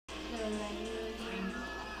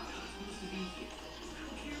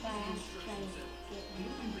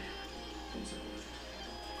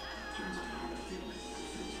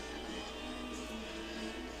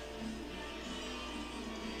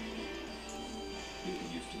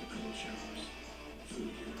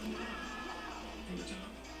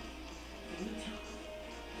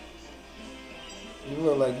You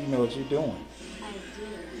look like you know what you're doing. I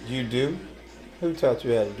do. You do? Who taught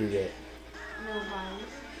you how to do that? Nobody.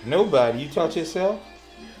 Nobody. You taught yourself?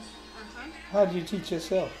 Uh-huh. How did you teach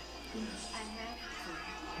yourself?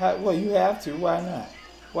 I have Well, you have to. Why not?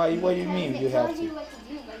 Why? What do you mean you It have tells you to? what to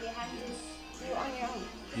do, but you have to do it on your own.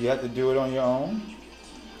 You have to do it on your own?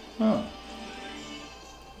 Huh.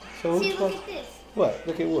 So See, who look taught? at this. What?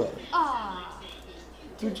 Look at what? Ah,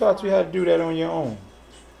 Who taught you how to do that on your own?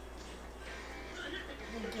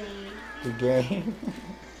 the game. The game.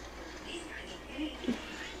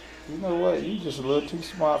 You know what? You just a little too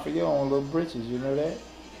smart for your own little britches. You know that?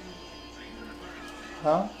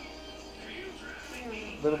 Huh?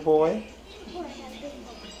 Little boy?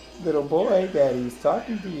 Little boy, Daddy's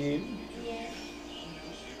talking to you. Yes.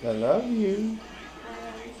 I love you. I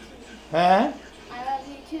love you too. Huh? I love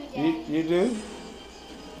you too, You, Daddy. you do?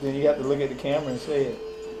 Then you have to look at the camera and say it.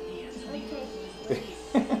 Okay.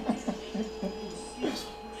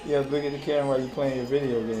 You have to look at the camera while you're playing your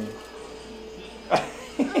video game.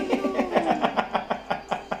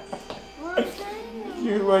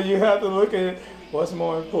 You have to look at it. What's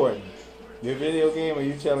more important? Your video game or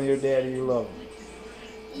you telling your daddy you love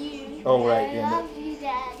him? You. Oh, right. I Then. love you,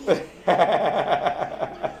 Daddy.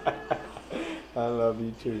 I love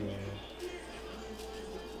you too, man.